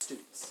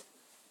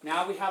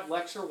now we have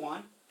lecture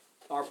 1,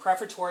 our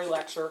prefatory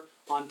lecture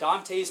on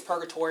Dante's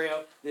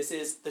Purgatorio. This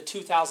is the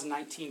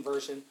 2019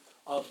 version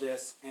of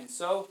this. And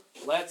so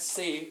let's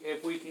see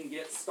if we can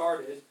get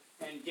started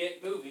and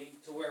get moving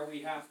to where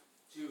we have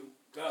to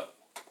go.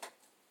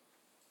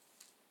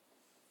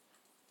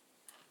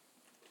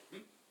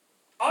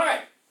 All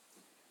right.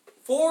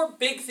 4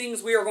 big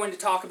things we are going to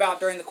talk about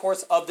during the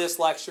course of this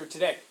lecture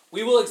today.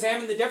 We will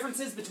examine the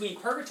differences between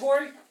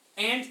purgatory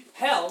and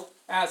hell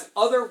as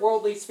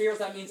otherworldly spheres,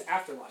 that means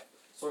afterlife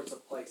sorts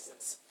of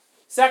places.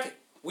 Second,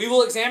 we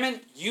will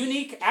examine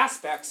unique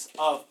aspects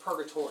of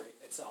purgatory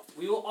itself.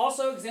 We will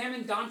also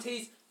examine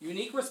Dante's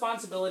unique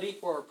responsibility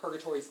for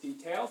purgatory's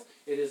details.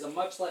 It is a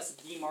much less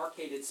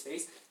demarcated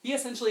space. He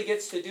essentially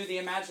gets to do the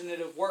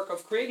imaginative work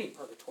of creating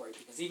purgatory,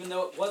 because even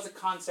though it was a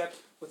concept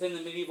within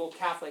the medieval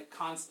Catholic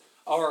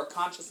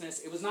consciousness,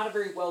 it was not a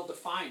very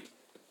well-defined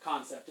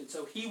concept. And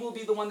so he will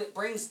be the one that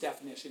brings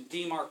definition,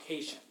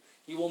 demarcation.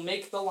 He will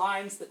make the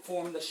lines that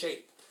form the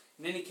shape.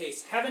 In any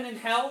case, heaven and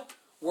hell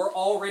were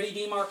already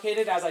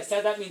demarcated. As I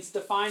said, that means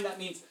defined. That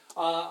means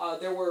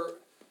there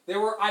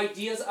were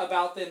ideas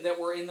about them that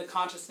were in the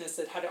consciousness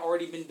that had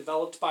already been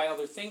developed by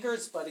other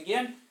thinkers. But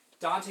again,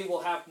 Dante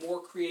will have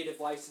more creative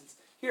license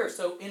here.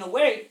 So in a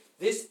way,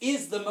 this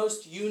is the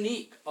most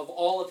unique of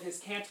all of his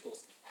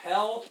canticles.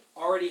 Hell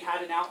already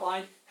had an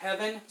outline.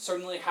 Heaven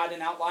certainly had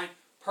an outline.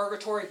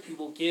 Purgatory, he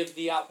will give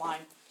the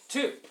outline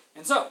too.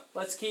 And so,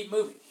 let's keep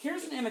moving.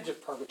 Here's an image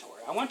of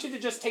purgatory. I want you to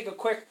just take a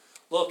quick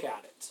look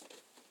at it.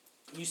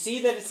 You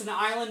see that it's an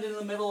island in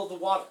the middle of the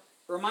water.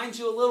 It reminds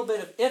you a little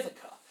bit of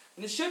Ithaca.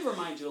 And it should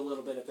remind you a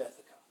little bit of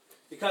Ithaca.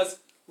 Because,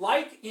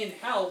 like in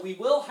hell, we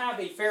will have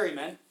a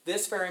ferryman.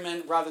 This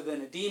ferryman, rather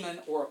than a demon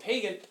or a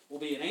pagan, will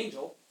be an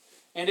angel.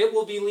 And it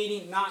will be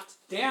leading not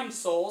damned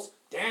souls,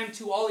 damned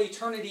to all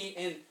eternity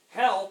in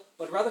hell,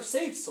 but rather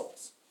saved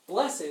souls,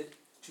 blessed,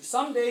 to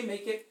someday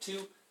make it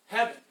to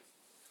heaven.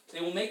 They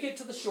will make it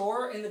to the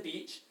shore and the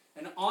beach,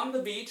 and on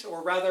the beach,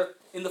 or rather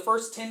in the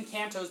first 10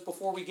 cantos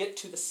before we get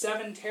to the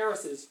 7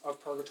 terraces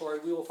of purgatory,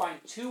 we will find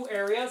 2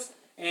 areas,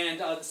 and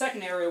the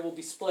second area will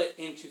be split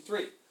into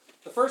 3.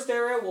 The first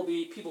area will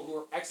be people who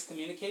are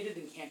excommunicated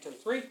in Canto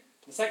 3.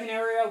 The second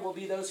area will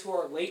be those who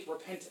are late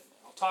repentant.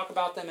 I'll talk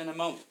about them in a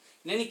moment.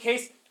 In any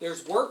case,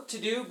 there's work to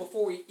do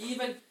before we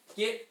even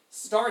get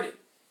started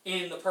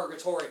in the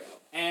Purgatorio.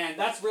 And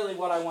that's really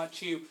what I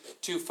want you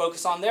to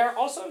focus on there.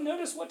 Also,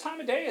 notice what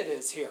time of day it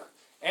is here.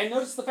 And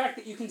notice the fact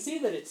that you can see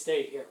that it's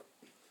day here.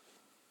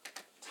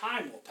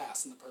 Time will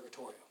pass in the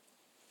Purgatorio.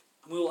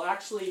 We will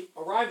actually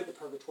arrive at the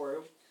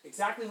Purgatorio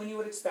exactly when you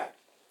would expect.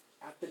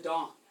 At the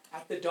dawn.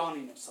 At the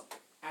dawning of something.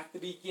 At the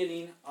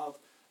beginning of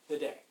the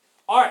day.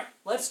 Alright,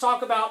 let's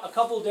talk about a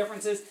couple of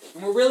differences.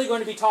 And we're really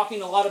going to be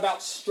talking a lot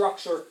about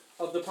structure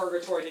of the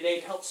Purgatory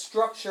today to help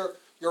structure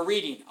your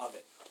reading of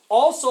it.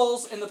 All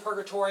souls in the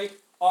Purgatory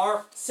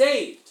are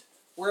saved,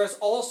 whereas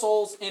all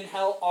souls in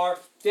hell are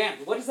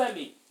damned. What does that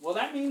mean? Well,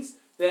 that means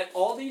that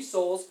all these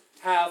souls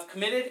have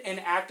committed an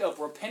act of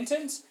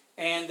repentance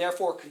and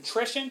therefore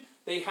contrition.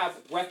 They have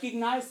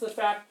recognized the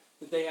fact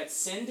that they had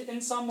sinned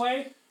in some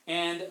way,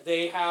 and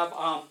they have,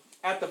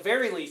 at the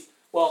very least,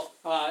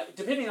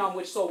 depending on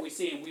which soul we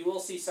see, and we will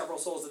see several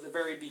souls at the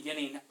very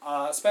beginning,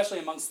 especially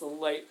amongst the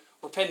late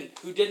repentant,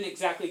 who didn't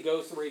exactly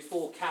go through a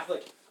full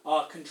Catholic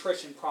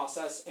contrition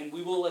process, and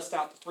we will list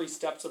out the 3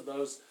 steps of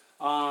those,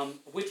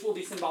 which will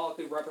be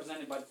symbolically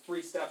represented by the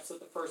 3 steps that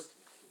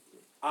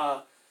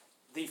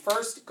the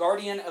first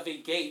guardian of a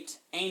gate,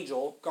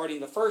 angel, guarding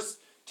the first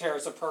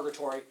terrace of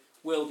purgatory,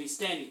 will be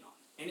standing on.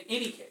 In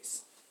any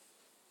case,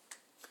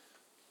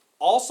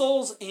 all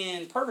souls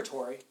in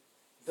purgatory,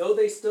 though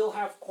they still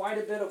have quite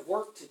a bit of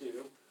work to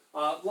do,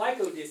 like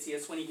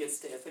Odysseus when he gets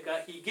to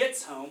Ithaca, he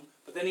gets home,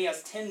 but then he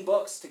has 10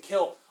 books to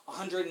kill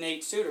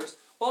 108 suitors.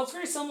 Well, it's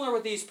very similar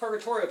with these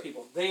Purgatorio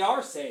people. They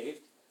are saved,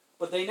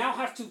 but they now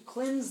have to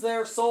cleanse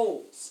their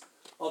souls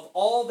of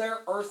all their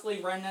earthly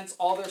remnants,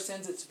 all their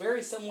sins. It's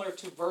very similar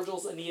to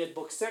Virgil's Aeneid,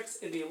 Book 6,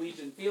 in the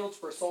Elegian Fields,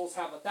 where souls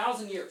have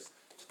 1,000 years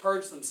to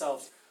purge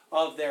themselves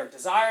of their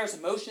desires,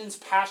 emotions,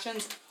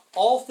 passions,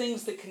 all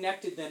things that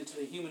connected them to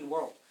the human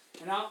world.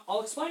 And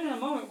I'll explain in a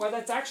moment why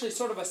that's actually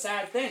sort of a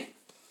sad thing.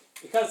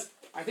 Because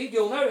I think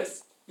you'll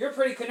notice you're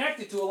pretty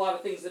connected to a lot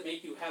of things that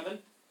make you heaven,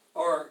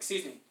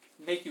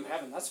 make you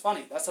heaven. That's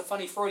funny. That's a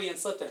funny Freudian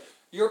slip there.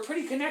 You're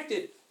pretty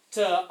connected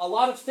to a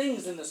lot of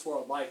things in this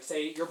world, like,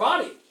 say, your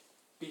body.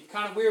 Be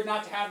kind of weird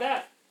not to have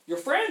that. Your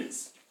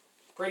friends.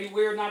 Pretty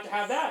weird not to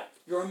have that.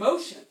 Your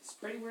emotions.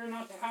 Pretty weird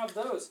not to have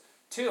those,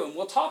 too. And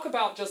we'll talk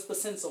about just the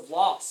sense of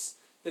loss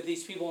that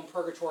these people in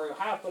Purgatorio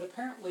have, but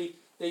apparently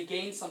they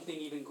gain something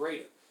even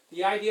greater.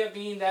 The idea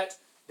being that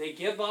they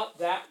give up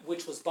that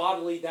which was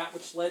bodily, that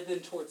which led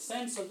them towards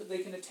sin, so that they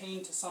can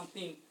attain to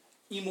something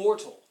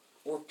immortal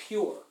or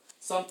pure.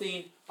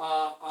 Something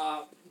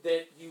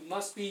that you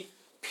must be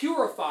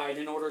purified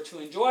in order to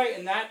enjoy,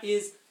 and that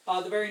is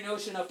the very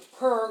notion of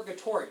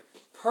purgatory.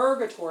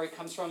 Purgatory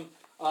comes from,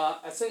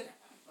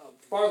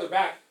 farther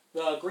back,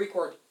 the Greek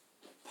word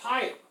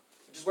pyre,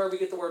 which is where we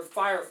get the word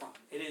fire from.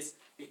 It is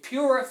a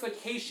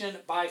purification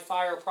by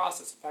fire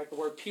process. In fact, the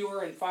word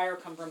pure and fire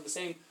come from the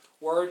same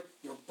word.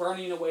 You're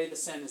burning away the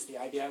sin is the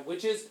idea,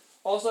 which is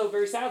also,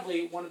 very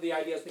sadly, one of the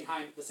ideas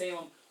behind the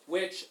Salem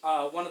witch,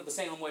 one of the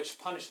Salem witch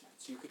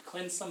punishments. You could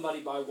cleanse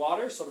somebody by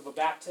water, sort of a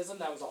baptism,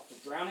 that was often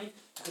drowning.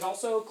 You could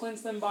also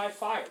cleanse them by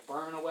fire,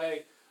 burn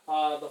away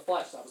the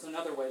flesh. That was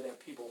another way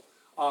that people,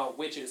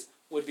 witches,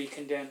 would be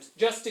condemned,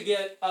 just to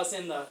get us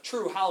in the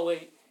true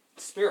Halloween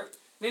spirit.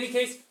 In any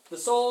case, the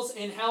souls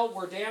in hell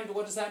were damned.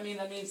 What does that mean?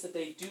 That means that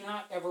they do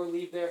not ever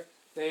leave there.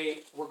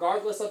 They,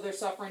 regardless of their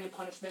suffering and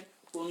punishment,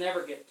 will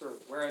never get through.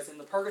 Whereas in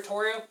the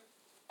purgatorio,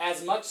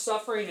 as much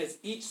suffering as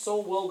each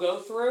soul will go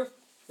through,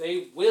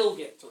 they will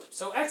get through.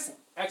 So excellent,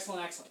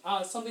 excellent,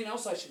 excellent. Something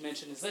else I should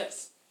mention is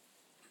this.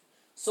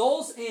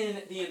 Souls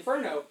in the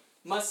Inferno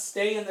must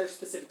stay in their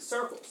specific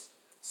circles.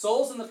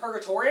 Souls in the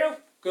Purgatorio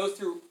go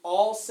through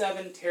all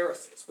 7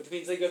 terraces, which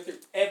means they go through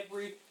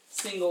every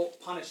single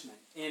punishment.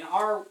 In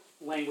our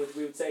language,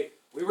 we would say,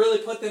 we really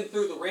put them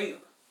through the ringer.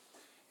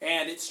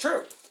 And it's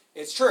true.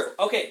 It's true.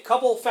 Okay,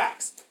 couple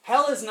facts.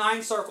 Hell is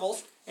 9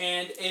 circles,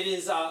 and it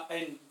is,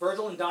 and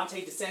Virgil and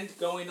Dante descend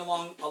going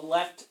along a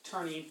left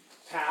turning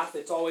path.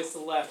 It's always to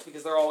the left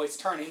because they're always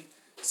turning,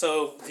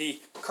 so the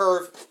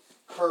curve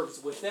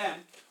curves with them.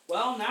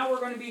 Well, now we're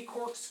going to be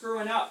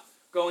corkscrewing up,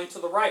 going to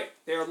the right.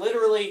 They're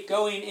literally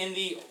going in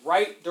the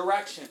right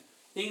direction.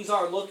 Things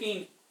are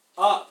looking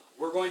up.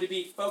 We're going to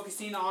be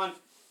focusing on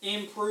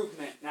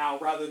improvement now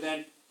rather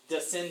than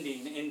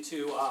descending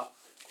into,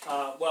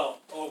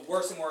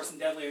 worse and worse and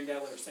deadlier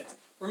sins.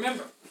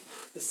 Remember,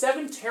 the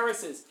 7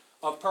 terraces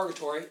of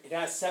purgatory, it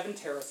has 7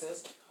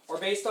 terraces, are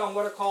based on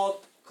what are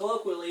called,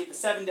 colloquially, the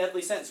 7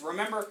 deadly sins.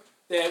 Remember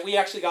that we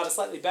actually got a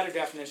slightly better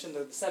definition.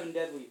 They're the 7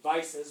 deadly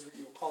vices.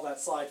 You'll recall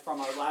that slide from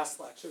our last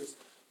lectures.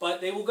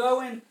 But they will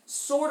go in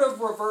sort of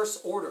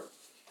reverse order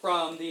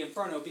from the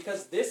Inferno,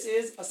 because this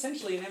is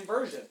essentially an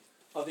inversion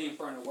of the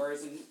Inferno.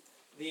 Whereas in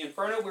the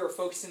Inferno, we were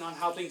focusing on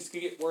how things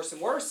could get worse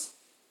and worse.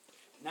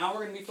 Now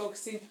we're going to be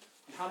focusing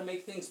on how to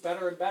make things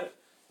better and better.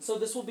 And so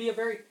this will be a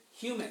very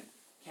human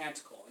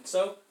canticle. And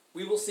so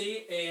we will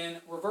see in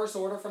reverse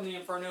order from the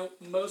Inferno,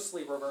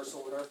 mostly reverse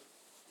order,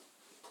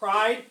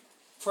 pride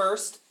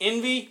first,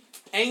 envy,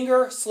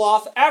 anger,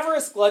 sloth,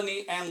 avarice,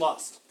 gluttony, and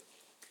lust.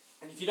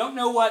 And if you don't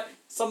know what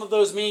some of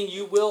those mean,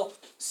 you will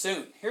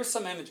soon. Here's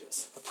some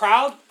images. The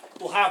proud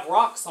will have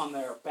rocks on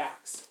their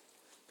backs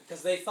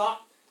because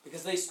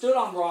they stood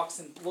on rocks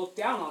and looked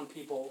down on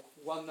people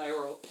when they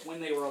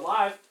were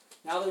alive.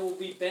 Now they will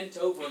be bent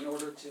over in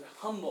order to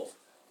humble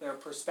their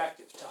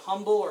perspective. To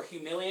humble or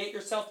humiliate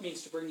yourself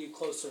means to bring you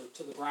closer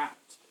to the ground.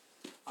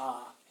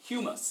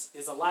 Humus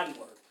is a Latin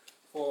word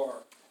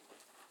for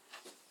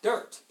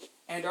dirt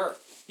and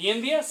earth. The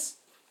envious,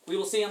 we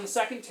will see on the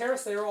 2nd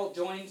terrace, they are all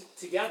joined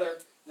together,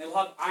 and they will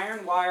have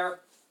iron wire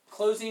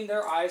closing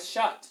their eyes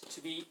shut.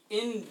 To be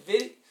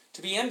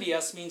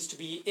envious means to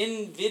be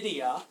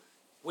invidia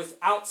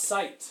without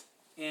sight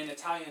in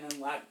Italian and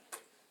Latin.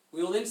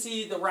 We will then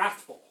see the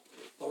wrathful,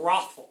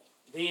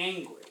 the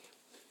angry.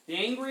 The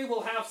angry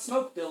will have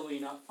smoke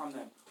billowing up from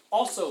them,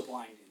 also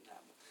blinding them.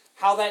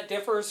 How that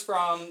differs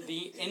from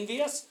the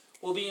envious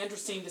will be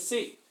interesting to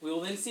see. We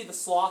will then see the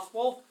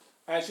slothful.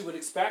 As you would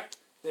expect,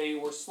 they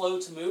were slow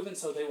to move, and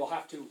so they will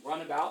have to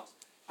run about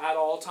at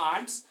all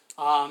times.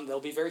 They'll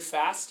be very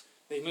fast.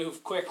 They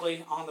move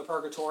quickly on the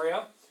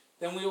Purgatorio.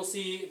 Then we will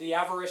see the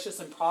avaricious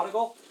and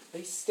prodigal.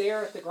 They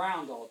stare at the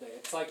ground all day.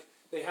 It's like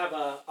they have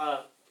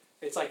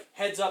it's like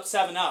heads up,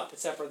 7 up,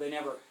 except for they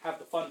never have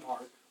the fun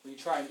part where you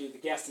try and do the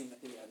guessing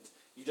at the end.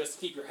 You just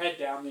keep your head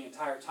down the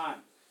entire time.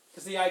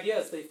 Because the idea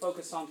is they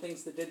focused on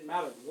things that didn't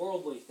matter,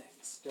 worldly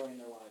things during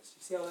their lives.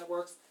 You see how that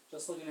works?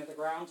 Just looking at the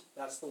ground,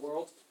 that's the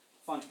world.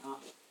 Funny, huh?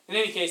 In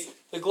any case,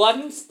 the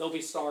gluttons, they'll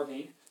be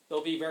starving.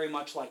 They'll be very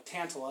much like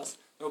Tantalus.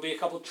 There'll be a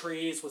couple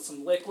trees with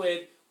some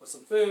liquid, with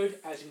some food.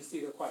 As you can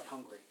see, they're quite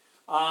hungry.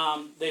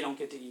 They don't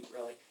get to eat,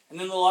 really. And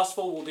then the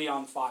lustful will be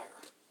on fire.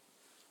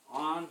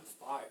 On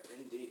fire,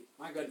 indeed.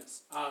 My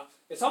goodness.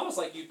 It's almost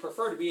like you'd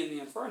prefer to be in the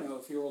Inferno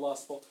if you were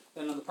lustful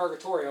than in the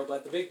Purgatorio,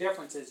 but the big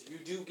difference is you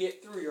do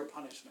get through your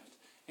punishment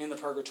in the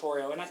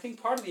Purgatorio. And I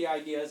think part of the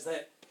idea is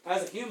that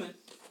as a human,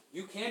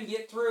 you can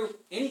get through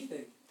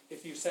anything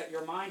if you set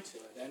your mind to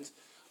it. And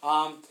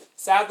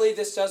sadly,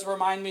 this does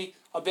remind me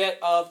a bit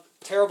of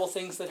terrible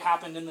things that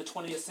happened in the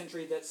 20th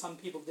century that some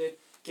people did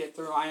get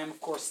through. I am, of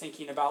course,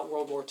 thinking about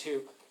World War II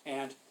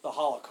and the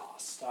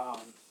Holocaust,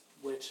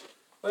 which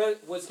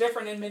was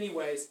different in many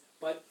ways,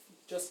 but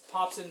just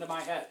pops into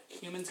my head.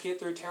 Humans get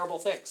through terrible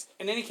things.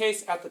 In any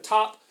case, at the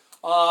top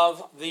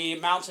of the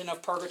mountain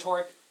of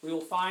purgatory, we will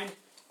find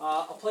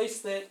a place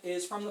that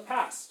is from the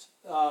past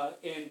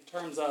in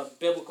terms of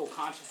biblical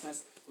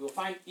consciousness. We will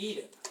find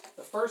Eden,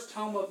 the first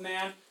home of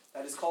man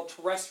that is called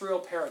terrestrial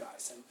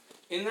paradise. And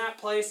in that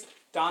place,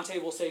 Dante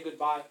will say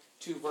goodbye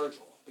to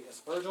Virgil. Because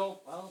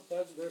Virgil, well,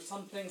 there's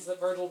some things that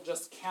Virgil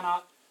just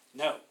cannot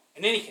know.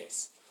 In any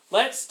case,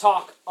 let's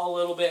talk a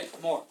little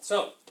bit more.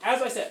 So,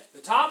 as I said,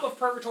 the top of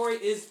purgatory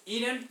is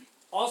Eden,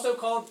 also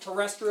called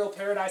terrestrial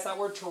paradise. That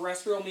word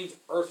terrestrial means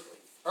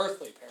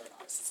earthly paradise.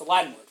 It's a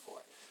Latin word for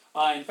it.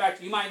 In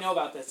fact, you might know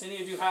about this.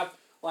 Any of you have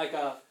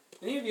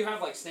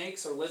like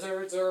snakes or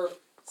lizards or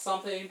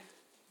something?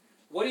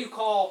 What do you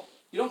call?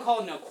 You don't call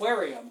it an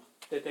aquarium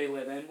that they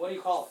live in. What do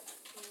you call it?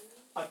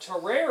 A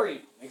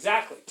terrarium.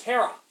 Exactly.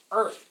 Terra,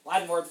 earth.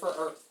 Latin word for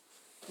earth.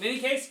 In any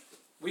case,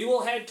 we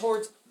will head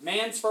towards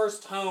man's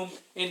first home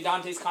in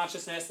Dante's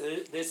consciousness.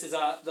 This is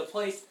the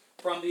place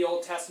from the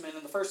Old Testament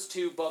in the first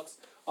 2 books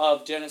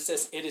of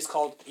Genesis. It is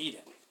called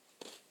Eden.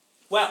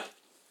 Well,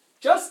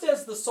 just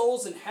as the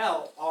souls in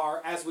hell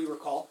are, as we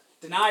recall,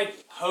 denied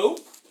hope,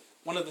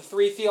 one of the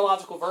 3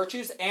 theological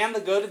virtues, and the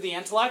good of the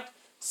intellect,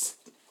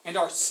 and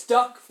are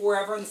stuck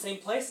forever in the same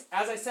place,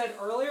 as I said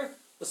earlier,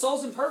 the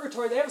souls in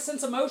purgatory, they have a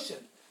sense of motion.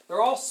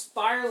 They're all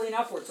spiraling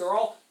upwards. They're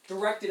all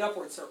directed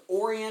upwards. They're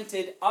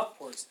oriented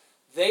upwards.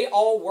 They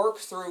all work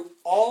through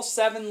all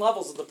 7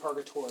 levels of the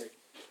purgatory.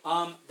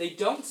 They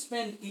don't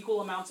spend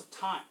equal amounts of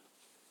time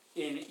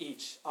in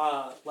each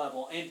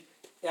level. And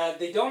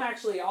they don't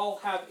actually all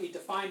have a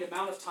defined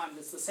amount of time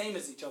that's the same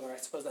as each other. I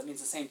suppose that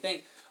means the same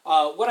thing.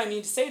 What I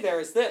mean to say there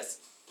is this.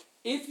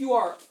 If you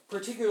are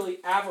particularly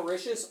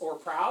avaricious or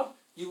proud,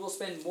 you will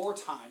spend more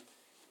time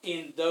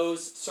in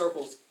those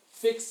circles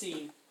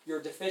fixing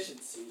your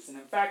deficiencies. And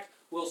in fact,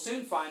 we'll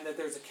soon find that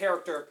there's a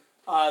character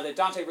that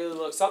Dante really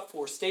looks up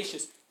for,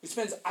 Statius, who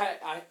spends,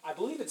 I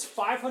believe it's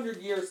 500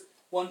 years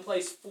one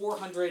place,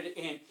 400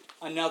 in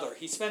another.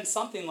 He spends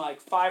something like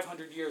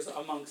 500 years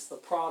amongst the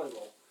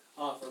prodigal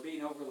for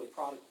being overly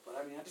prodigal. But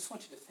I mean, I just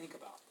want you to think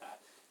about that.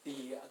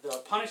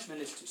 The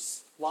punishment is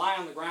to lie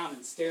on the ground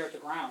and stare at the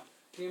ground.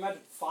 Can you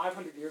imagine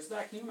 500 years of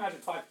that? Can you imagine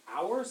 5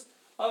 hours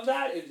of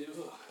that?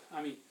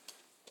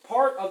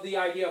 Part of the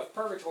idea of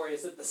purgatory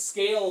is that the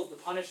scale of the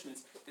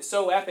punishments is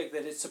so epic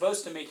that it's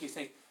supposed to make you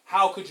think,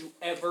 how could you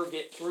ever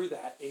get through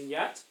that? And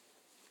yet,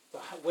 the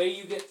way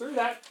you get through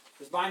that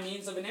is by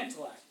means of an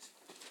intellect.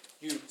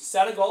 You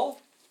set a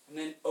goal, and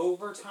then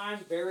over time,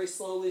 very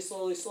slowly,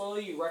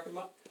 you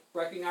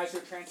recognize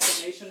your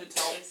transformation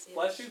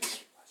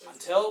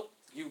until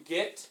you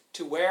get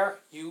to where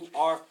you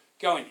are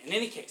going. In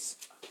any case,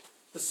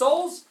 the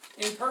souls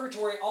in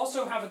purgatory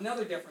also have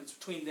another difference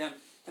between them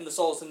and the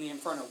souls in the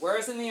inferno.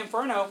 Whereas in the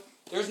inferno,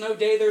 there's no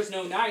day, there's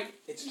no night.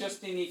 It's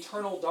just an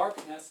eternal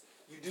darkness.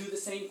 You do the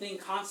same thing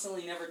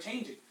constantly, never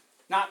changing.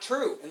 Not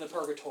true in the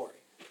purgatory.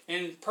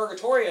 In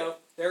Purgatorio,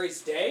 there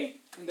is day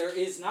and there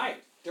is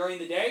night. During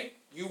the day,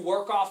 you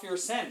work off your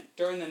sin.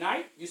 During the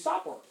night, you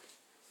stop work.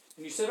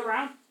 And you sit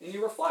around and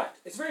you reflect.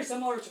 It's very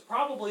similar to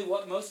probably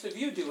what most of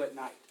you do at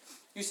night.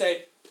 You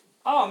say,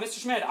 oh, Mr.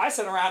 Schmidt, I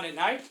sit around at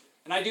night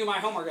and I do my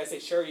homework. I say,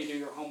 sure, you do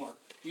your homework.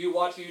 Do you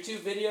watch YouTube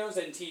videos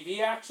and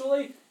TV,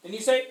 actually? And you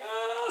say,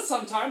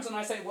 sometimes. And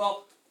I say,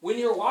 well, when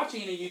you're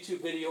watching a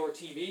YouTube video or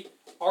TV,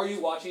 are you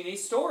watching a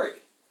story?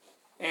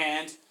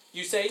 And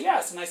you say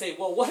yes. And I say,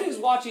 well, what is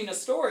watching a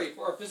story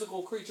for a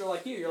physical creature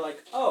like you? You're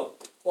like, oh,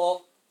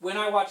 well, when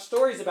I watch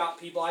stories about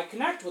people, I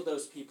connect with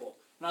those people.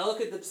 And I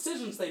look at the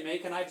decisions they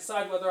make, and I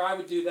decide whether I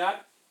would do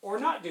that or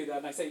not do that.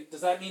 And I say,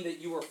 does that mean that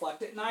you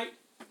reflect at night?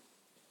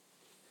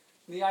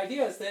 And the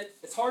idea is that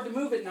it's hard to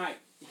move at night.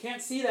 You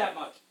can't see that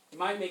much. You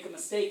might make a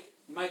mistake.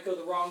 You might go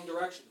the wrong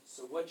direction.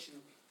 So what you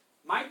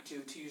might do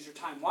to use your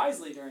time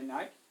wisely during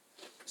night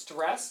is to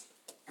rest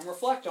and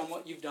reflect on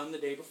what you've done the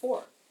day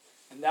before.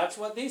 And that's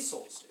what these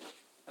souls do.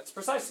 That's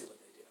precisely what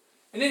they do.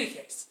 In any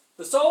case,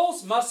 the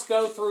souls must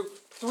go through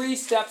 3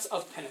 steps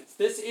of penance.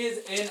 This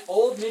is an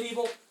old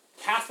medieval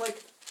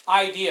Catholic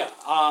idea.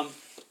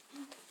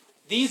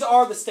 These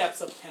are the steps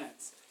of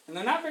penance. And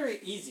they're not very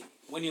easy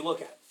when you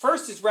look at it.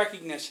 First is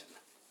recognition.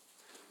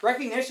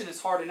 Recognition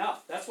is hard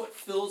enough. That's what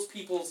fills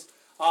people's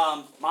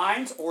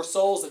minds or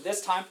souls at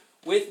this time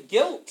with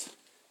guilt.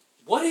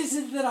 What is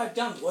it that I've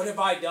done? What have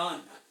I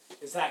done?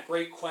 Is that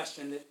great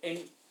question that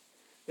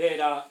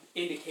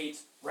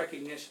indicates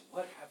recognition.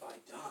 What have I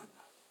done?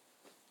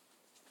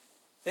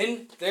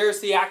 Then there's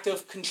the act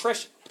of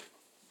contrition.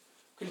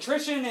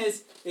 Contrition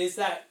is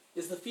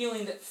the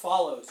feeling that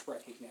follows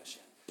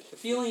recognition. The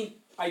feeling,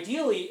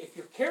 ideally, if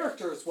your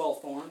character is well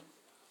formed,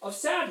 of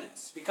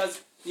sadness.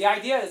 Because the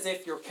idea is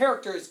if your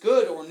character is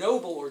good or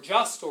noble or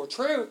just or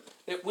true,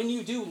 that when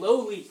you do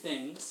lowly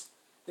things,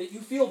 that you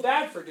feel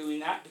bad for doing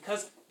that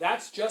because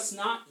that's just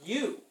not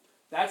you.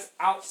 That's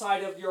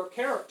outside of your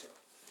character.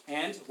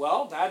 And,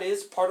 well, that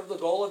is part of the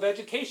goal of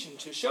education,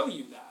 to show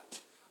you that.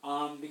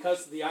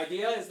 Because the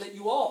idea is that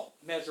you all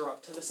measure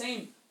up to the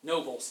same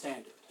noble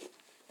standard.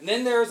 And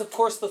then there is, of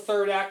course, the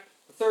third act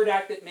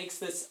that makes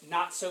this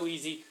not so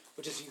easy,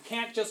 which is you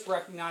can't just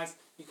recognize,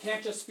 you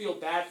can't just feel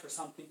bad for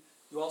something,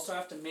 you also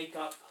have to make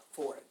up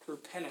for it through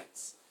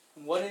penance.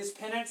 And what is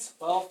penance?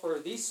 Well, for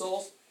these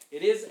souls,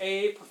 it is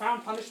a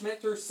profound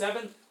punishment through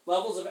 7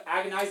 levels of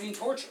agonizing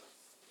torture,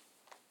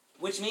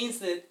 which means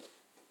that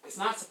it's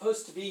not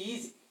supposed to be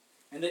easy,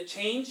 and that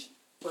change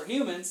for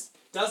humans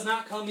does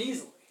not come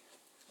easily.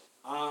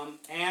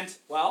 And,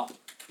 well,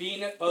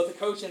 being both a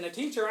coach and a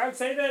teacher, I would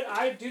say that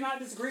I do not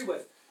disagree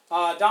with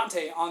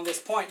Dante on this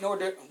point, nor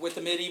with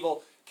the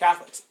medieval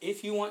Catholics.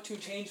 If you want to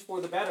change for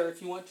the better,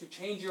 if you want to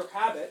change your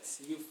habits,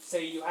 you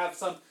say you have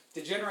some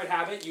degenerate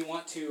habit, you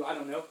want to,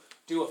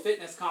 do a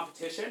fitness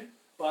competition,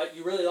 but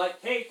you really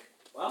like cake,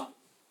 well,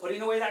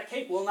 putting away that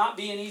cake will not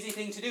be an easy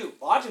thing to do.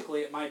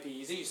 Logically, it might be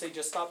easy. You say,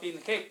 just stop eating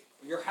the cake.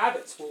 Your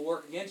habits will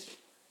work against you.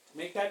 To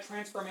make that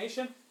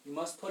transformation, you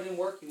must put in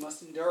work. You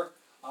must endure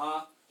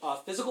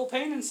physical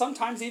pain and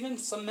sometimes even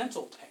some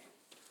mental pain.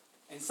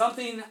 And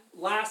something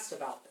last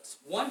about this.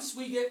 Once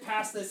we get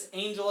past this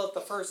angel of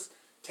the first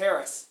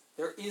terrace,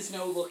 there is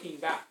no looking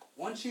back.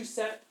 Once you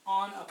set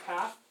on a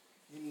path,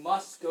 you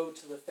must go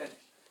to the finish.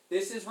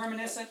 This is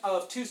reminiscent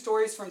of two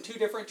stories from two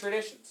different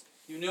traditions.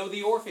 You know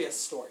the Orpheus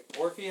story.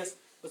 Orpheus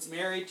was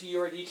married to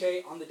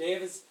Eurydice on the day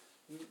of his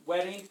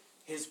wedding.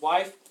 His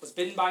wife was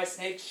bitten by a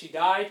snake. She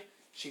died.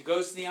 She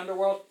goes to the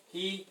underworld.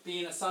 He,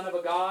 being a son of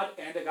a god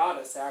and a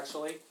goddess,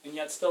 actually, and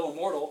yet still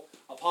immortal,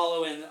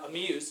 Apollo and a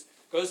muse,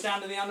 goes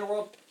down to the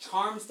underworld,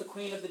 charms the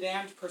queen of the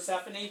damned,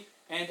 Persephone,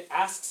 and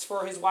asks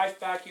for his wife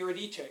back,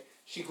 Eurydice.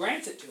 She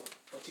grants it to him,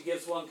 but she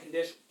gives one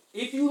condition.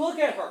 If you look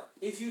at her,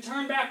 if you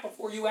turn back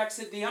before you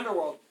exit the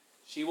underworld,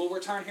 she will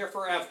return here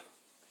forever.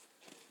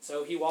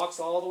 So he walks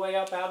all the way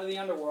up out of the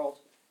underworld,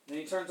 and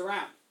then he turns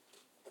around.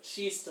 But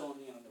she's still in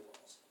the underworld.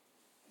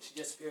 And she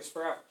disappears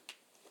forever.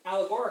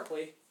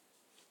 Allegorically,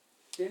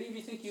 do any of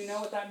you think you know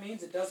what that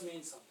means? It does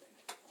mean something.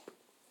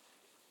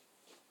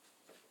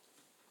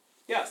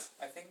 Yes?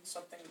 I think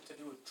something to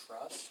do with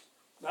trust.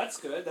 That's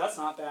good. That's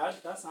not bad.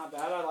 That's not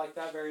bad. I like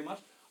that very much.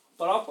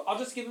 But I'll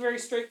just give a very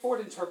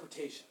straightforward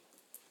interpretation.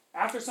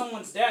 After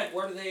someone's dead,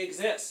 where do they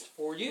exist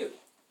for you?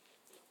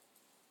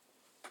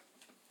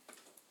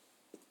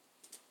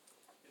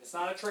 It's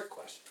not a trick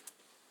question.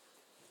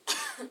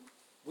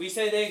 We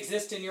say they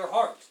exist in your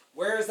heart.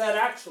 Where is that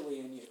actually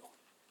in you?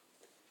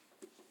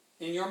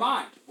 In your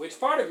mind. Which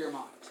part of your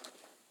mind?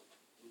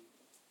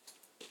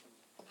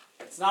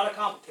 It's not a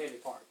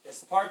complicated part. It's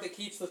the part that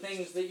keeps the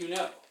things that you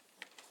know.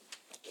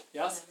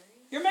 Yes?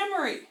 Your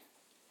memory.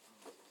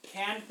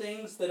 Can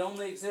things that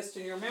only exist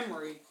in your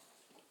memory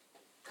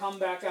come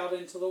back out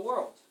into the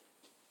world?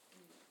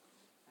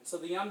 And so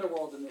the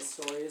underworld in this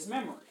story is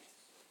memory.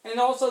 And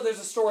also there's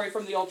a story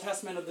from the Old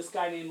Testament of this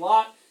guy named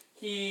Lot.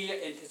 He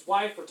and his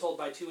wife were told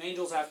by two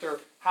angels after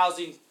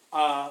housing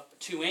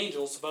two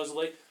angels,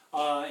 supposedly,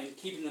 and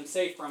keeping them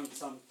safe from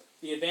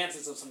the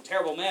advances of some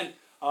terrible men.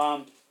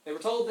 They were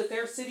told that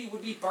their city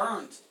would be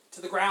burned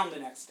to the ground the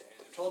next day.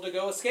 They were told to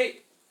go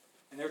escape.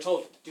 And they were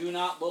told, do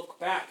not look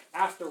back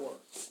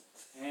afterwards.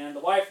 And the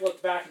wife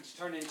looked back and she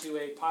turned into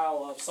a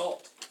pile of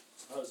salt,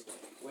 supposedly,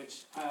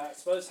 which I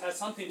suppose has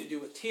something to do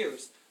with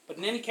tears. But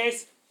in any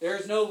case, there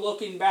is no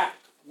looking back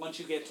once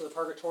you get to the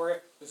purgatory.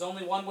 There's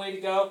only one way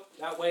to go.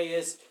 That way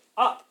is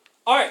up.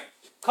 All right,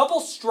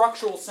 couple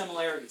structural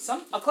similarities.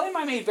 A claim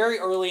I made very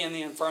early in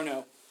the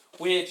Inferno,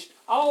 which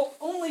I'll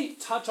only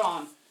touch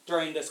on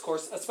during this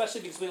course,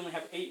 especially because we only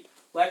have 8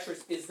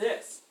 lectures, is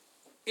this.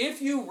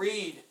 If you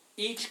read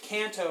each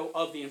canto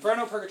of the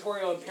Inferno,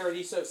 Purgatorio, and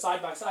Paradiso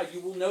side by side,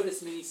 you will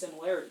notice many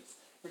similarities.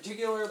 In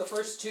particular, the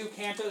first 2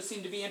 cantos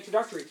seem to be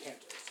introductory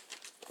cantos.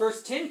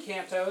 First 10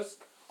 cantos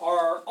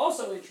are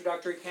also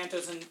introductory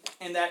cantos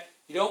in that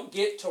you don't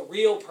get to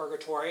real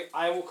purgatory.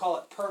 I will call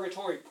it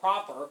purgatory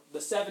proper,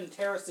 the 7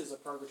 terraces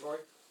of purgatory,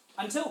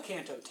 until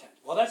canto 10.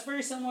 Well, that's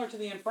very similar to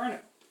the Inferno.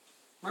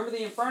 Remember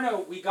the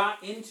Inferno, we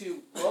got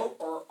into low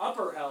or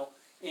upper hell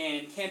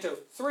in canto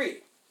 3.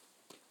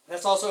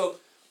 That's also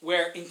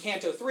where in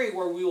canto 3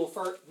 where we will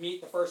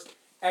meet the first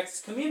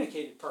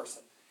excommunicated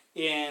person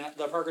in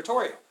the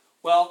Purgatorio.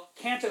 Well,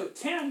 canto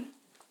 10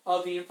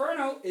 of the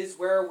Inferno is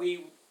where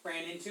we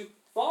ran into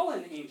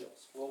fallen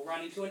angels. We'll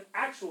run into an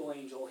actual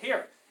angel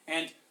here.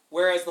 And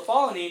whereas the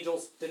fallen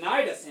angels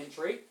denied us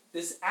entry,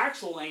 this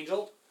actual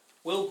angel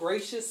will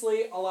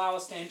graciously allow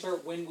us to enter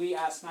when we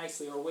ask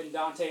nicely, or when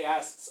Dante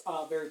asks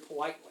very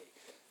politely.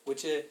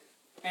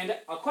 And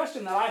a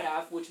question that I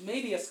have, which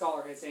maybe a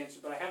scholar has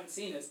answered, but I haven't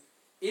seen,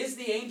 is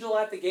the angel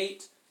at the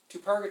gate to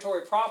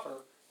purgatory proper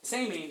the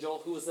same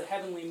angel who was the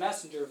heavenly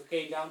messenger who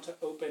came down to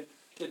open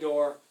the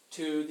door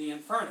to the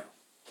Inferno?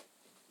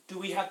 Do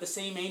we have the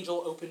same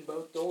angel open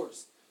both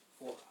doors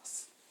for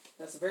us?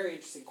 That's a very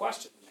interesting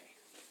question to me.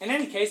 In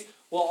any case,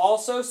 we'll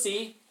also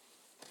see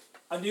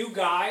a new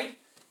guide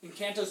in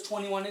Cantos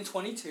 21 and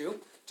 22,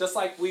 just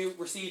like we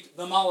received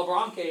the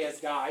Malebranche as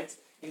guides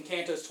in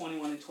Cantos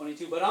 21 and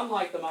 22. But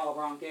unlike the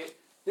Malebranche,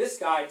 this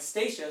guide,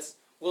 Statius,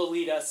 will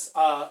lead us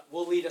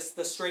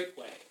the straight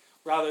way,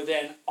 rather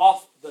than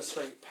off the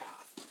straight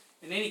path.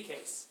 In any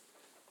case,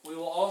 we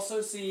will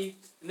also see,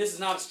 and this is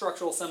not a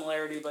structural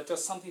similarity, but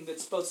just something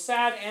that's both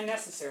sad and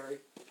necessary,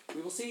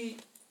 we will see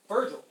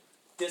Virgil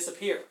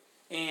disappear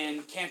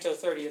in Canto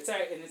 30.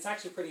 And it's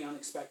actually pretty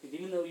unexpected,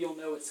 even though you'll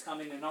know it's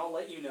coming, and I'll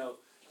let you know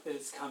that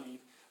it's coming.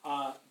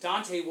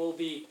 Dante will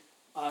be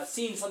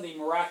seeing something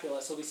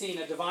miraculous. He'll be seeing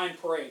a divine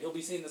parade. He'll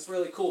be seeing this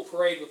really cool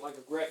parade with like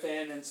a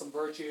griffin and some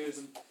virtues,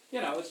 and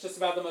it's just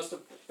about the most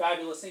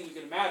fabulous thing you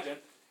can imagine.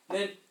 And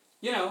then,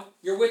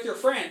 you're with your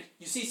friend,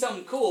 you see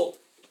something cool,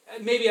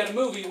 maybe at a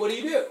movie, what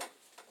do?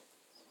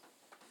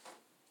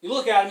 You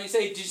look at him and you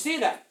say, did you see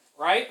that?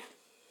 Right?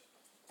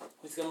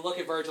 He's going to look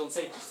at Virgil and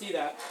say, did you see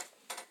that?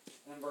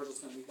 And then Virgil's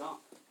going to be gone.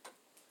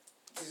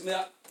 He's going to be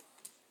like,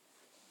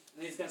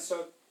 And he's going to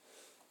start,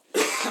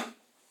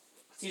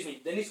 excuse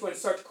me, then he's going to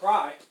start to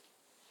cry.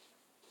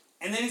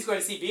 And then he's going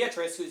to see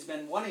Beatrice, who's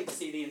been wanting to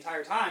see the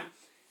entire time.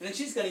 And then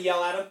she's going to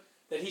yell at him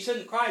that he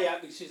shouldn't cry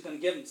yet because she's going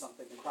to give him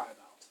something to cry about.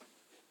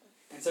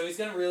 And so he's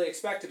going to really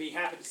expect to be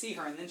happy to see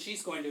her. And then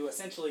she's going to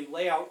essentially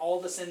lay out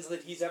all the sins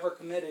that he's ever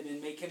committed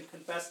and make him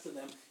confess to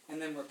them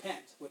and then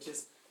repent. Which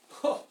is,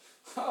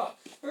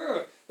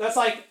 that's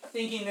like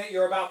thinking that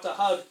you're about to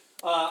hug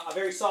a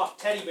very soft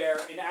teddy bear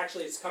and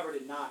actually it's covered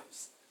in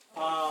knives.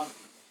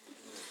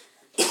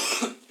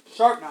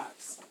 Sharp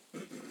knives.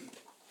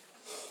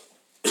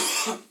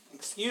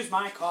 Excuse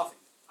my coughing.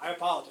 I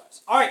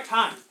apologize. All right,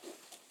 time.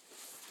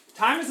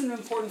 Time is an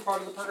important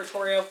part of the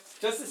Purgatorio,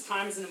 just as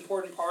time is an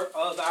important part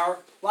of our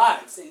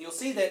lives. And you'll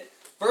see that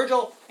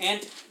Virgil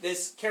and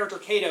this character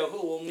Cato,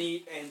 who we'll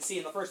meet and see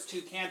in the first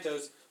two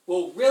cantos,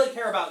 will really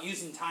care about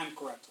using time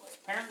correctly.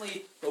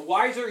 Apparently, the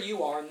wiser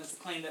you are, and this is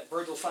a claim that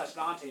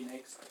Virgil/Dante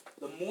makes,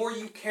 the more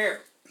you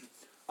care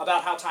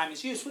about how time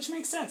is used, which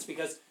makes sense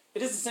because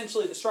it is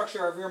essentially the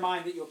structure of your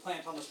mind that you'll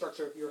plant on the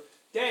structure of your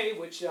day,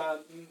 which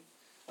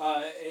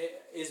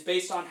is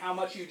based on how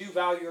much you do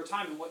value your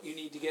time and what you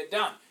need to get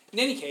done. In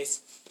any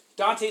case,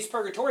 Dante's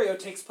Purgatorio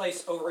takes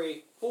place over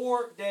a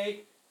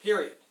 4-day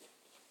period.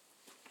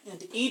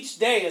 And each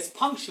day is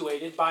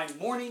punctuated by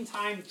morning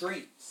time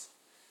dreams.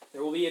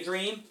 There will be a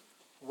dream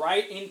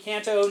right in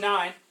Canto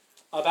 9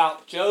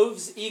 about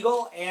Jove's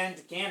eagle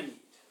and Ganymede.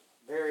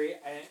 Very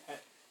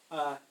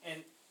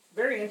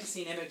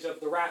interesting image of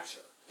the rapture,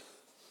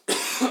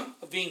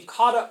 of being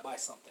caught up by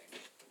something.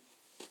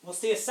 We'll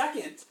see a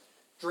second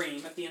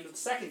dream at the end of the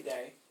second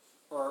day,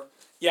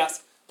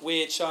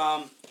 which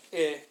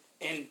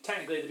and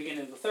technically the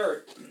beginning of the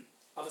third,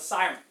 of a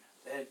siren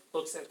that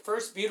looks at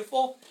first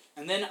beautiful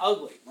and then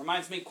ugly.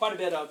 Reminds me quite a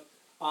bit of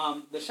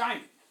The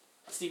Shining,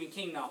 a Stephen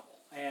King novel,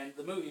 and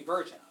the movie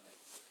version of it.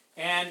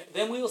 And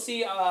then we will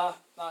see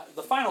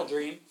the final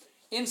dream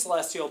in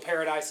Celestial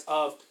Paradise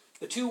of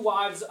the two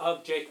wives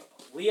of Jacob,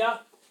 Leah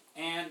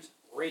and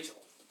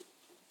Rachel.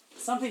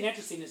 Something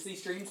interesting is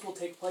these dreams will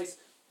take place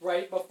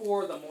right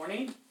before the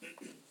morning.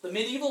 The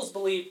medievals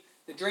believed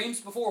the dreams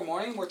before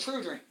morning were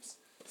true dreams.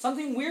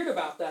 Something weird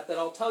about that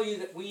I'll tell you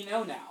that we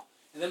know now,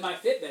 and then my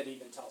Fitbit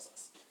even tells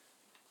us.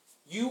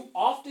 You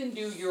often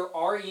do your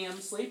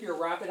REM sleep,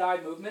 your rapid eye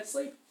movement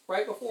sleep,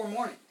 right before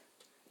morning.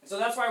 And so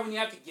that's why when you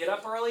have to get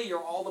up early,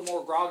 you're all the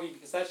more groggy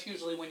because that's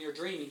usually when you're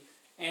dreaming.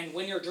 And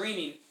when you're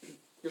dreaming,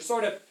 you're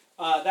sort of,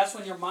 that's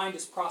when your mind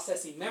is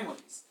processing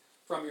memories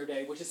from your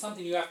day, which is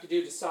something you have to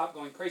do to stop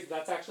going crazy.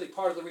 That's actually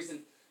part of the reason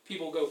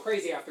people go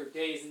crazy after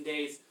days and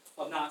days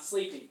of not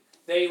sleeping.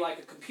 They, like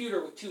a computer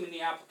with too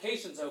many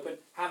applications open,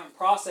 haven't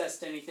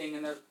processed anything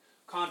in their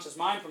conscious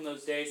mind from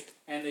those days,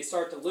 and they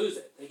start to lose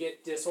it. They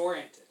get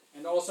disoriented.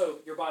 And also,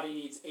 your body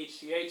needs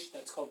HGH,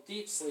 that's called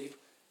deep sleep,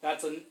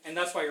 and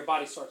that's why your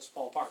body starts to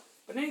fall apart.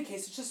 But in any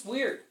case, it's just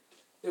weird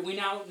that we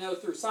now know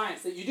through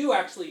science that you do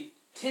actually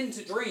tend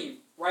to dream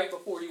right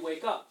before you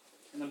wake up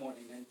in the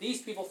morning. And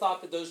these people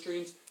thought that those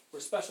dreams were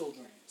special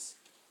dreams,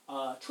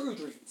 true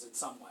dreams in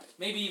some way,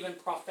 maybe even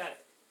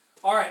prophetic.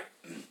 All right,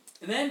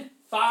 and then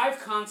 5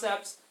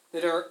 concepts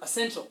that are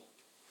essential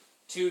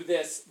to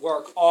this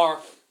work are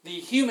the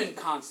human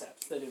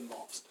concepts that it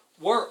involves.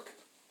 Work.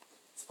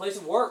 It's a place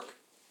of work.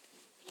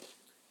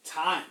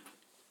 Time.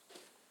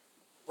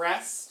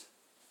 Rest.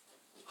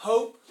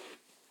 Hope.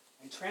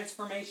 And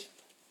transformation.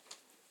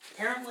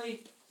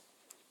 Apparently,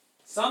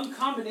 some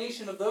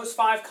combination of those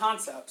 5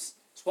 concepts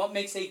is what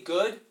makes a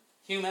good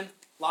human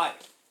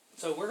life.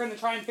 So we're going to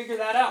try and figure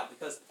that out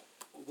because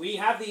we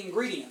have the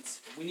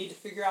ingredients. We need to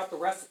figure out the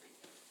recipe.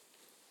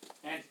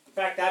 And in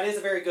fact, that is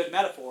a very good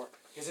metaphor,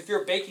 because if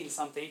you're baking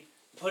something,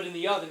 you put it in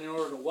the oven in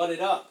order to what it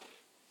up.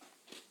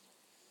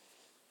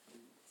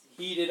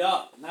 Heat it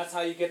up. And that's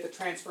how you get the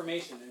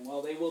transformation. And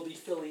well, they will be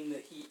feeling the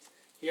heat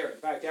here. In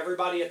fact,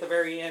 everybody at the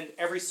very end,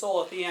 every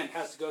soul at the end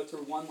has to go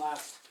through one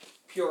last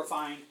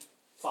purifying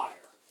fire.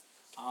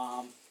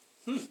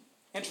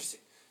 Interesting.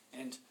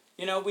 And,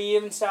 we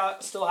even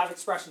still have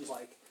expressions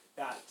like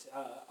that.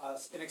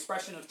 An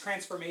expression of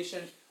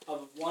transformation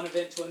of one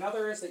event to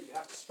another is that you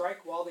have to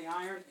strike while the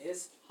iron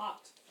is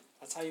hot.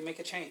 That's how you make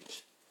a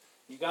change.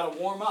 You got to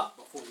warm up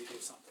before you do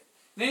something.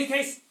 In any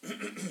case,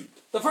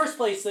 the first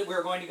place that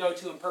we're going to go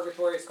to in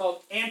purgatory is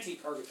called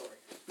anti-purgatory.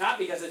 Not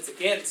because it's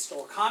against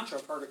or contra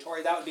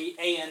purgatory, that would be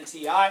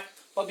ANTI,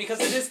 but because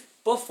it is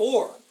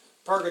before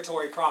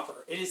purgatory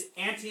proper. It is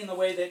anti in the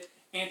way that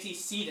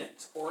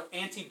antecedent or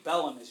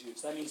antebellum is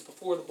used. That means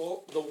before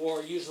the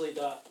war, usually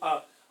the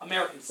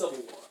American Civil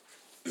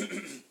War.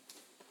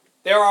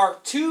 There are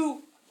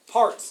 2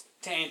 parts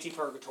to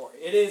anti-purgatory.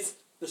 It is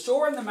the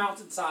shore and the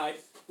mountainside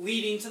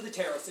leading to the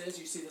terraces.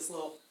 You see this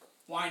little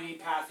winding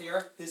path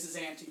here. This is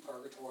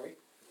anti-purgatory.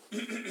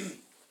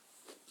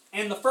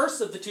 And the first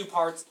of the 2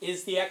 parts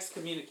is the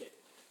excommunicated.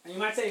 And you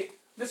might say,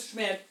 Mr.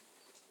 Schmidt,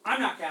 I'm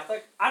not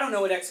Catholic. I don't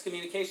know what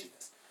excommunication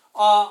is.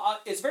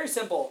 It's very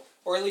simple,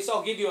 or at least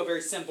I'll give you a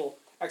very simple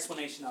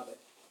explanation of it.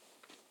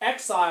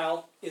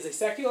 Exile is a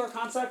secular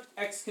concept.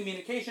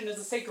 Excommunication is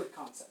a sacred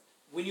concept.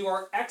 when you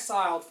are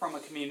exiled from a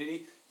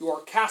community, you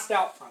are cast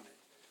out from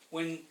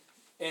it.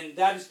 And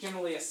that is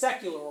generally a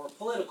secular or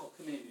political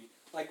community,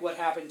 like what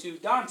happened to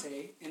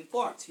Dante in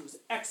Florence. He was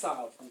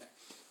exiled from there.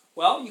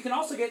 Well, you can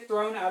also get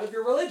thrown out of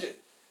your religion,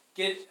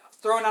 get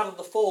thrown out of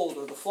the fold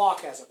or the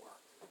flock, as it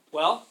were.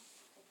 Well,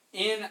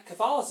 in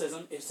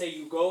Catholicism, if, say,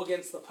 you go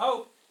against the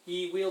Pope,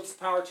 he wields the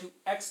power to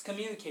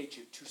excommunicate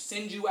you, to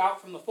send you out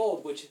from the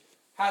fold, which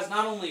has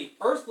not only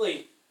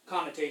earthly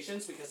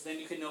connotations, because then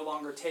you can no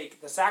longer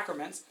take the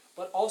sacraments,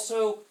 but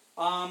also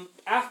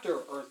after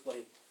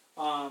earthly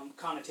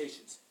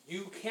connotations.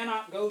 You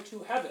cannot go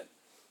to heaven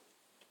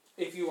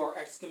if you are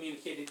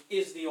excommunicated,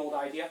 is the old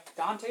idea.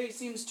 Dante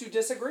seems to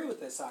disagree with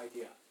this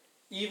idea.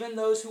 Even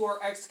those who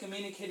are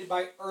excommunicated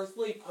by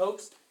earthly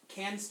popes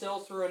can still,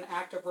 through an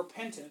act of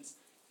repentance,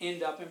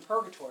 end up in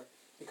purgatory.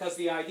 Because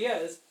the idea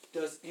is,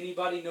 does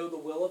anybody know the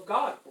will of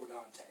God for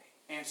Dante?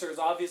 Answer is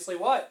obviously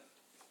what?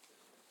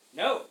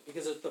 No,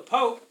 because if the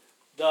Pope,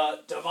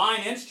 the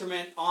divine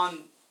instrument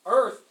on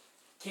earth,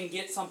 can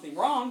get something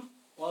wrong,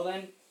 well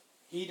then,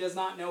 he does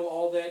not know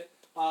all that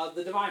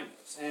the divine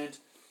knows. And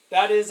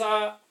that is,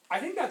 I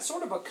think that's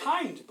sort of a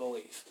kind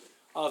belief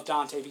of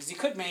Dante, because he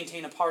could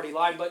maintain a party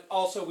line, but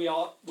also we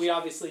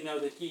obviously know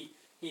that he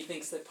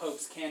thinks that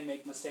popes can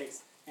make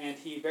mistakes, and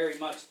he very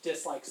much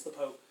dislikes the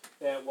Pope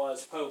that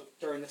was Pope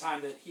during the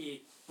time that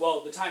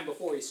the time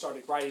before he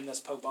started writing this,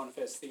 Pope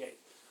Boniface VIII.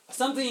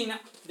 Something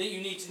that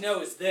you need to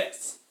know is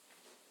this.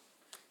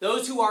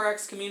 Those who are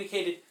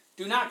excommunicated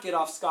do not get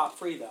off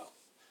scot-free, though.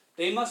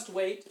 They must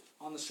wait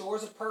on the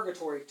shores of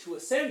purgatory to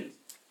ascend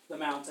the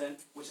mountain,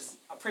 which is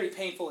a pretty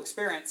painful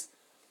experience.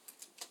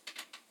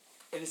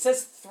 And it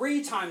says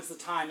 3 times the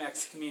time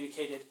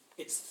excommunicated.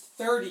 It's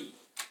 30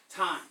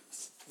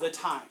 times the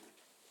time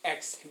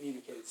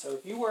excommunicated. So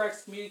if you were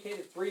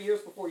excommunicated 3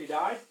 years before you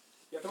died,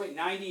 you have to wait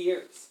 90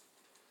 years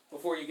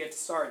before you get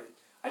started.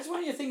 I just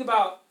want you to think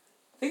about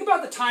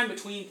the time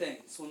between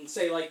things. When,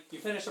 say, like, you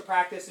finish a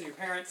practice and your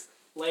parents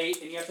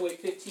late and you have to wait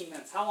 15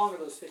 minutes. How long are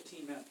those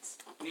 15 minutes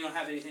when you don't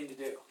have anything to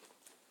do?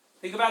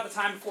 Think about the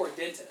time before a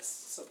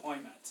dentist's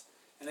appointment.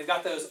 And they've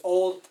got those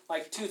old,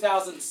 like,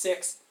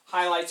 2006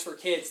 highlights for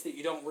kids that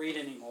you don't read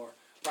anymore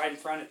right in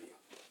front of you.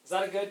 Is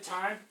that a good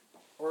time?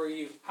 Or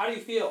how do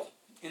you feel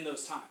in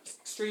those times?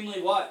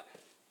 Extremely what?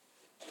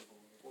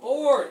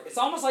 Bored. It's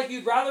almost like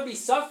you'd rather be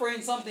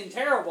suffering something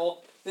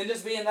terrible than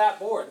just being that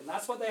bored. And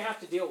that's what they have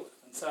to deal with.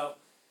 And so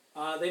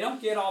they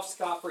don't get off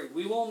scot-free.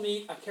 We will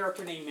meet a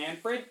character named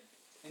Manfred.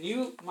 And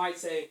you might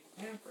say,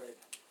 Manfred,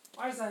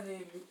 where's that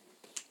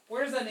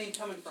name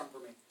coming from for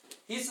me?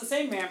 He's the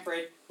same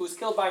Manfred who was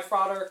killed by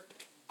Frater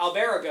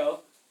Alberigo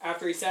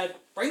after he said,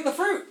 bring the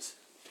fruit.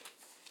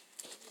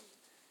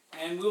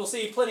 And we will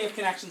see plenty of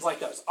connections like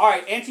those. All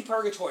right,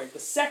 anti-purgatory. The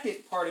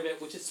second part of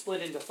it, which is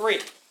split into 3.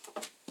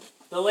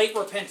 The late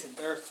repentant.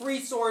 There are 3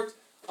 sorts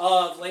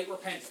of late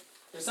repentant.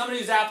 There's somebody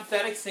who's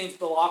apathetic, his name's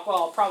Belacqua.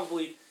 I'll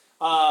probably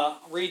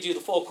read you the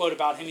full quote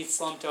about him. He's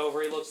slumped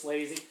over, he looks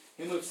lazy.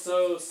 He moves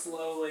so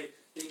slowly,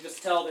 you can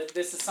just tell that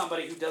this is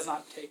somebody who does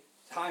not take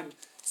time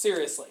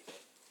seriously.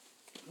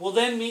 We'll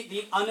then meet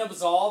the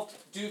unabsolved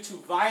due to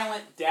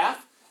violent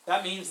death.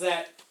 That means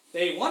that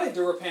they wanted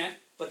to repent,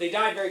 but they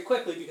died very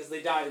quickly because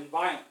they died in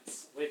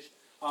violence. Which,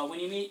 when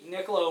you meet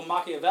Niccolo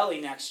Machiavelli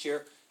next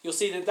year, you'll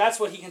see that that's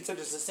what he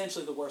considers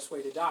essentially the worst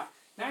way to die.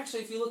 And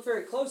actually, if you look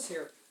very close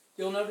here,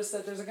 you'll notice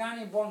that there's a guy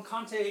named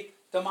Buonconte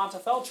da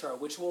Montefeltro,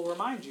 which will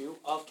remind you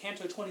of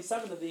Canto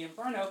 27 of the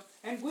Inferno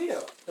and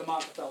Guido da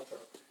Montefeltro.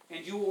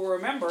 And you will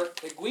remember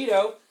that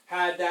Guido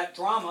had that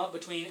drama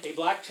between a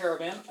black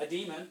cherubim, a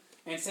demon,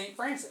 and St.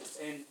 Francis.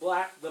 And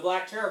the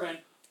black cherubim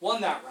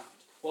won that round.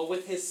 Well,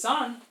 with his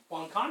son,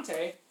 Buonconte,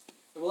 it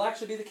will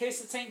actually be the case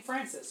that St.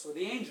 Francis, or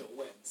the angel,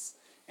 wins.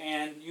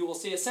 And you will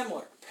see a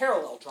similar,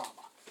 parallel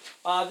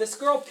drama. This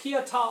girl,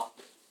 Pia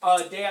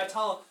Dea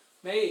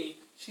Tolomei,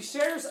 she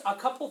shares a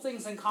couple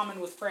things in common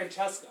with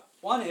Francesca.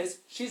 One is,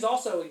 she's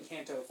also in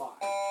Canto 5,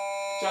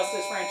 just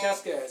as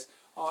Francesca is.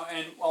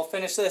 And I'll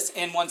finish this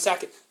in 1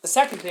 second. The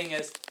second thing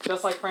is,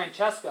 just like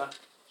Francesca,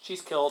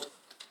 she's killed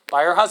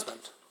by her husband.